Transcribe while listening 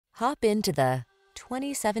Hop into the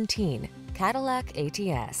 2017 Cadillac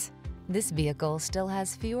ATS. This vehicle still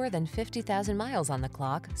has fewer than 50,000 miles on the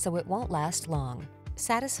clock, so it won't last long.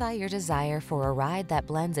 Satisfy your desire for a ride that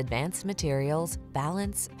blends advanced materials,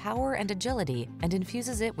 balance, power, and agility, and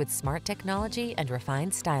infuses it with smart technology and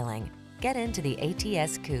refined styling. Get into the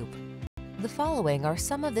ATS Coupe. The following are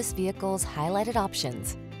some of this vehicle's highlighted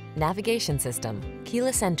options: navigation system,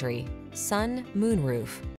 keyless entry, sun, moonroof,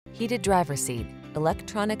 heated driver's seat,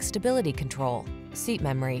 electronic stability control, seat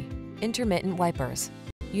memory, intermittent wipers,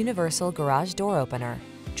 universal garage door opener,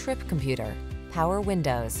 trip computer, power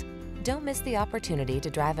windows. Don't miss the opportunity to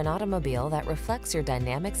drive an automobile that reflects your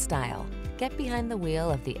dynamic style. Get behind the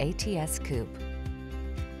wheel of the ATS Coupe.